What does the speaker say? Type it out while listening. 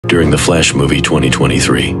During the Flash movie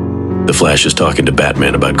 2023, the Flash is talking to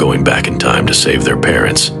Batman about going back in time to save their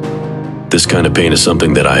parents. This kind of pain is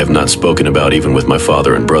something that I have not spoken about even with my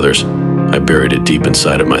father and brothers. I buried it deep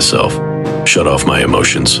inside of myself, shut off my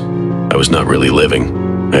emotions. I was not really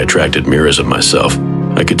living. I attracted mirrors of myself.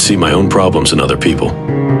 I could see my own problems in other people.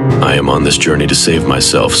 I am on this journey to save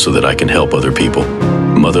myself so that I can help other people.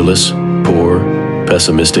 Motherless, poor,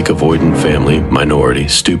 pessimistic, avoidant family, minority,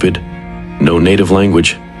 stupid, no native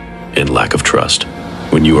language, and lack of trust.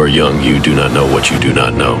 When you are young, you do not know what you do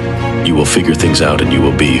not know. You will figure things out and you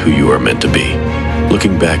will be who you are meant to be.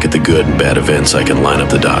 Looking back at the good and bad events, I can line up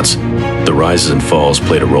the dots. The rises and falls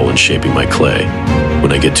played a role in shaping my clay.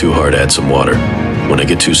 When I get too hard, add some water. When I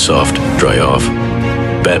get too soft, dry off.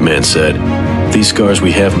 Batman said, "These scars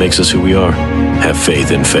we have makes us who we are. Have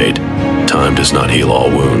faith in fate. Time does not heal all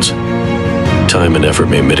wounds. Time and effort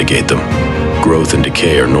may mitigate them. Growth and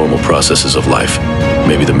decay are normal processes of life.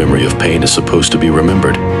 Maybe the memory of pain is supposed to be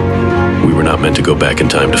remembered. We were not meant to go back in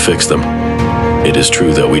time to fix them. It is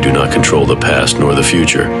true that we do not control the past nor the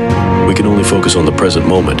future. We can only focus on the present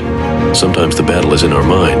moment. Sometimes the battle is in our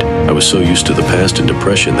mind. I was so used to the past and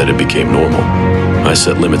depression that it became normal. I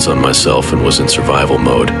set limits on myself and was in survival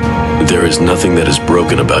mode. There is nothing that is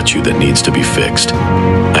broken about you that needs to be fixed.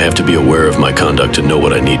 I have to be aware of my conduct to know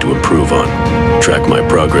what I need to improve on. Track my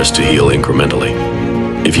progress to heal incrementally.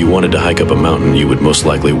 If you wanted to hike up a mountain, you would most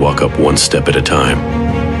likely walk up one step at a time.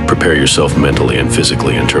 Prepare yourself mentally and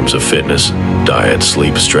physically in terms of fitness, diet,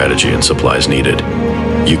 sleep, strategy, and supplies needed.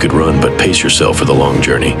 You could run, but pace yourself for the long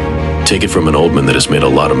journey. Take it from an old man that has made a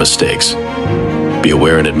lot of mistakes. Be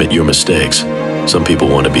aware and admit your mistakes. Some people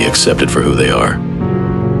want to be accepted for who they are.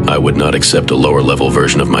 I would not accept a lower level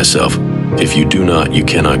version of myself. If you do not, you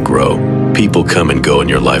cannot grow. People come and go in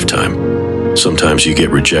your lifetime. Sometimes you get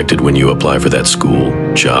rejected when you apply for that school,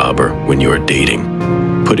 job, or when you are dating.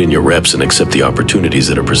 Put in your reps and accept the opportunities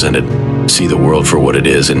that are presented. See the world for what it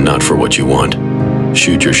is and not for what you want.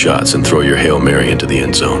 Shoot your shots and throw your Hail Mary into the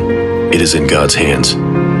end zone. It is in God's hands.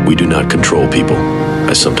 We do not control people.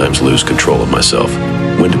 I sometimes lose control of myself.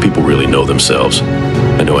 When do people really know themselves?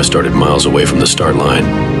 I know I started miles away from the start line.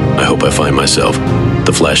 I hope I find myself.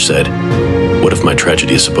 The Flash said, "What if my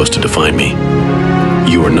tragedy is supposed to define me?"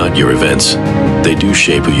 You are not your events. They do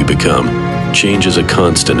shape who you become. Change is a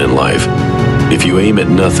constant in life. If you aim at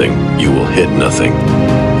nothing, you will hit nothing.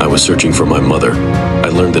 I was searching for my mother. I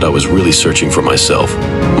learned that I was really searching for myself,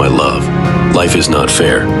 my love. Life is not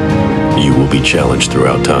fair. You will be challenged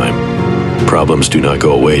throughout time. Problems do not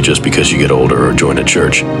go away just because you get older or join a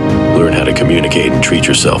church. Learn how to communicate and treat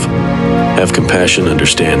yourself. Have compassion,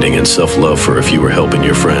 understanding, and self-love for if you were helping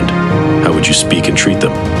your friend. How would you speak and treat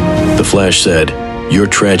them? The Flash said, "Your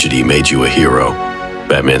tragedy made you a hero."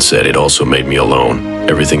 Batman said, "It also made me alone.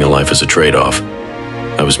 Everything in life is a trade-off."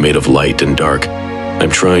 I was made of light and dark. I'm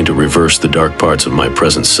trying to reverse the dark parts of my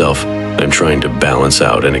present self. I'm trying to balance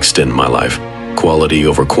out and extend my life. Quality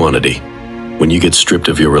over quantity. When you get stripped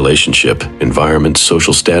of your relationship, environment,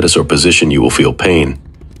 social status, or position, you will feel pain.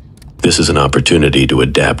 This is an opportunity to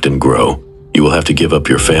adapt and grow. You will have to give up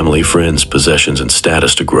your family, friends, possessions, and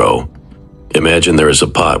status to grow. Imagine there is a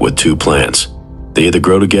pot with two plants. They either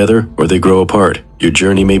grow together or they grow apart. Your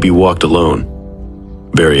journey may be walked alone.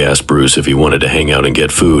 Barry asked Bruce if he wanted to hang out and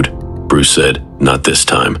get food. Bruce said, "Not this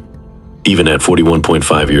time." Even at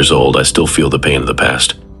 41.5 years old, I still feel the pain of the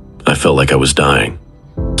past. I felt like I was dying.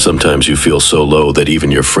 Sometimes you feel so low that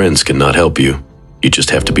even your friends cannot help you. You just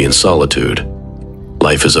have to be in solitude.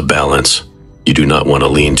 Life is a balance. You do not want to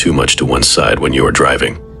lean too much to one side when you are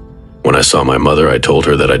driving. When I saw my mother, I told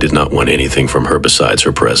her that I did not want anything from her besides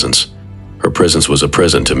her presence. Her presence was a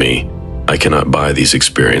present to me. I cannot buy these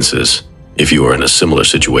experiences. If you are in a similar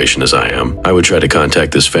situation as I am, I would try to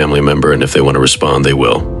contact this family member, and if they want to respond, they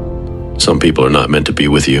will. Some people are not meant to be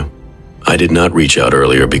with you. I did not reach out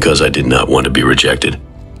earlier because I did not want to be rejected.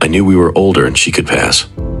 I knew we were older and she could pass.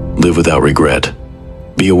 Live without regret.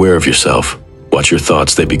 Be aware of yourself. Watch your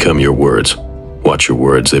thoughts, they become your words. Watch your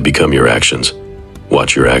words, they become your actions.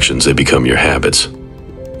 Watch your actions, they become your habits.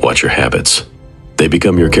 Watch your habits, they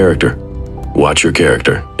become your character. Watch your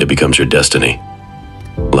character, it becomes your destiny.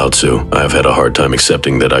 Lao Tzu, I have had a hard time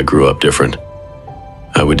accepting that I grew up different.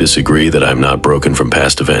 I would disagree that I'm not broken from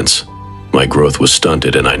past events. My growth was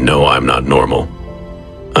stunted and I know I'm not normal.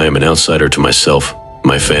 I am an outsider to myself,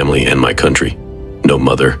 my family, and my country. No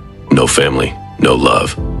mother, no family, no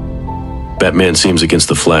love. Batman seems against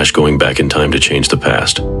the Flash going back in time to change the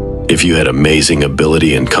past. If you had amazing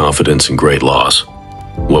ability and confidence and great loss,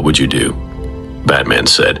 what would you do? Batman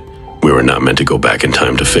said, "We were not meant to go back in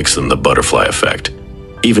time to fix them, the butterfly effect."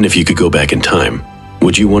 Even if you could go back in time,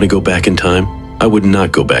 would you want to go back in time? I would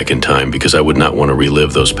not go back in time because I would not want to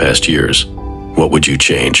relive those past years. What would you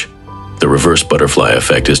change? The reverse butterfly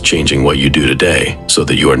effect is changing what you do today so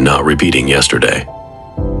that you are not repeating yesterday.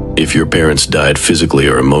 If your parents died physically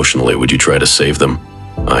or emotionally, would you try to save them?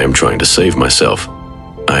 I am trying to save myself.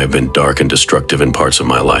 I have been dark and destructive in parts of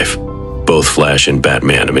my life. Both Flash and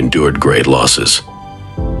Batman have endured great losses.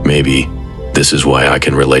 Maybe this is why I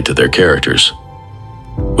can relate to their characters.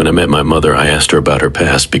 When I met my mother, I asked her about her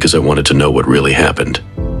past because I wanted to know what really happened,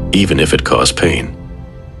 even if it caused pain.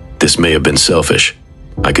 This may have been selfish.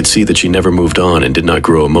 I could see that she never moved on and did not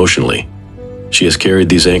grow emotionally. She has carried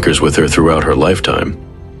these anchors with her throughout her lifetime.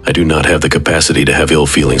 I do not have the capacity to have ill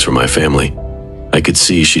feelings for my family. I could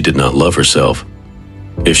see she did not love herself.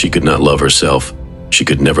 If she could not love herself, she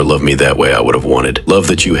could never love me that way I would have wanted. Love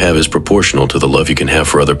that you have is proportional to the love you can have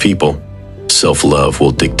for other people. Self-love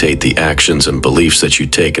will dictate the actions and beliefs that you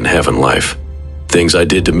take and have in life. Things I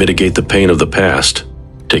did to mitigate the pain of the past.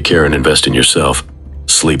 Take care and invest in yourself.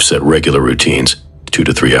 Sleep, set regular routines. 2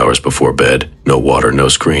 to 3 hours before bed. No water, no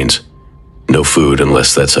screens. No food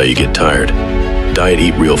unless that's how you get tired. Diet,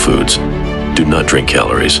 eat real foods. Do not drink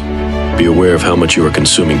calories. Be aware of how much you are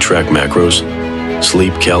consuming. Track macros.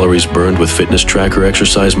 Sleep, calories burned with fitness tracker,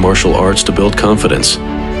 exercise, martial arts to build confidence,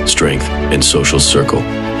 strength, and social circle.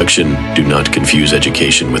 Action, do not confuse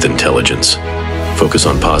education with intelligence. Focus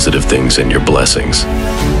on positive things and your blessings.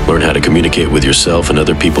 Learn how to communicate with yourself and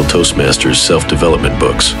other people. Toastmasters self-development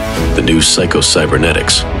books. The new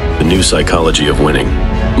Psycho-Cybernetics. The new psychology of winning.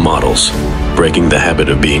 Models. Breaking the habit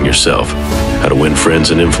of being yourself. How to win friends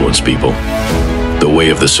and influence people. The way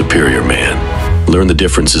of the superior man. Learn the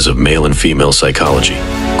differences of male and female psychology.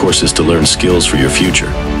 Courses to learn skills for your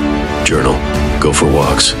future. Journal. Go for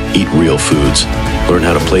walks. Eat real foods. Learn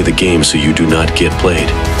how to play the game so you do not get played.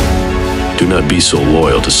 Do not be so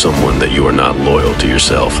loyal to someone that you are not loyal to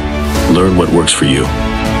yourself. Learn what works for you.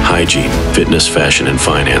 Hygiene, fitness, fashion, and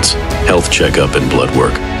finance. Health checkup and blood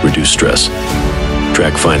work. Reduce stress.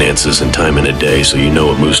 Track finances and time in a day so you know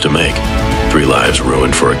what moves to make. 3 lives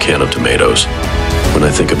ruined for a can of tomatoes. When I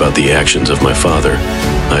think about the actions of my father,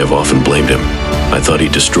 I have often blamed him. I thought he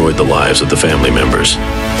destroyed the lives of the family members.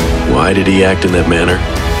 Why did he act in that manner?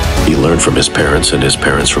 He learned from his parents and his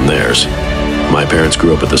parents from theirs. My parents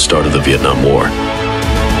grew up at the start of the Vietnam War.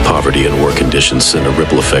 Poverty and war conditions send a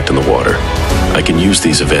ripple effect in the water. I can use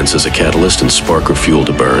these events as a catalyst and spark or fuel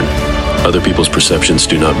to burn. Other people's perceptions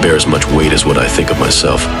do not bear as much weight as what I think of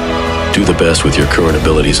myself. Do the best with your current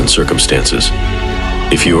abilities and circumstances.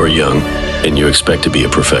 If you are young and you expect to be a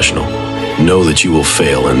professional, know that you will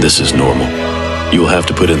fail and this is normal. You will have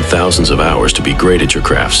to put in thousands of hours to be great at your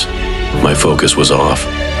crafts. My focus was off.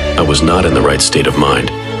 I was not in the right state of mind.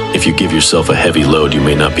 If you give yourself a heavy load, you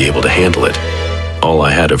may not be able to handle it. All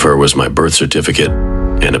I had of her was my birth certificate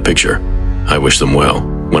and a picture. I wish them well.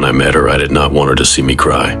 When I met her, I did not want her to see me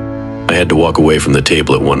cry. I had to walk away from the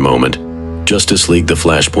table at one moment. Justice League, the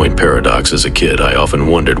Flashpoint Paradox. As a kid, I often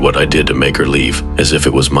wondered what I did to make her leave, as if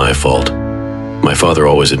it was my fault. My father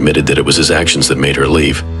always admitted that it was his actions that made her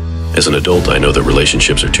leave. As an adult, I know that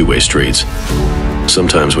relationships are two-way streets.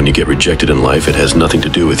 Sometimes when you get rejected in life, it has nothing to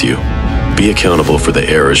do with you. Be accountable for the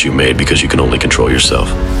errors you made because you can only control yourself.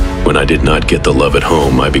 When I did not get the love at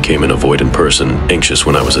home, I became an avoidant person, anxious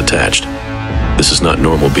when I was attached. This is not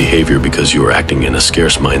normal behavior because you are acting in a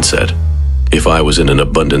scarce mindset. If I was in an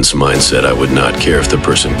abundance mindset, I would not care if the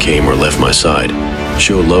person came or left my side.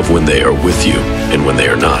 Show love when they are with you and when they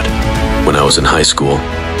are not. When I was in high school,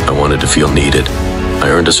 I wanted to feel needed. I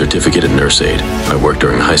earned a certificate in nurse aid. I worked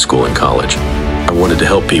during high school and college. I wanted to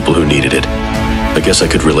help people who needed it. I guess I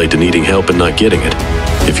could relate to needing help and not getting it.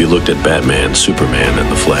 If you looked at Batman, Superman,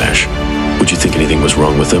 and the Flash, would you think anything was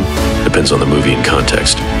wrong with them? Depends on the movie and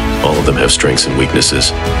context. All of them have strengths and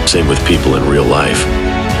weaknesses. Same with people in real life.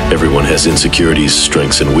 Everyone has insecurities,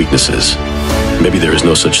 strengths, and weaknesses. Maybe there is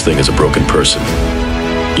no such thing as a broken person.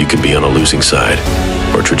 You can be on a losing side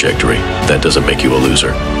or trajectory. That doesn't make you a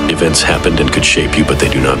loser. Events happened and could shape you, but they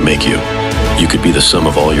do not make you. You could be the sum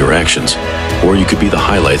of all your actions, or you could be the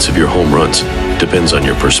highlights of your home runs. Depends on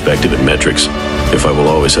your perspective and metrics. If I will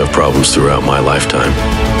always have problems throughout my lifetime,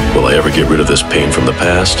 will I ever get rid of this pain from the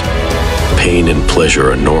past? Pain and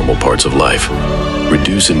pleasure are normal parts of life.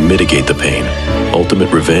 Reduce and mitigate the pain.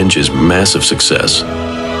 Ultimate revenge is massive success.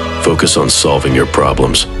 Focus on solving your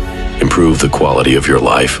problems. Improve the quality of your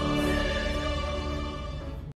life.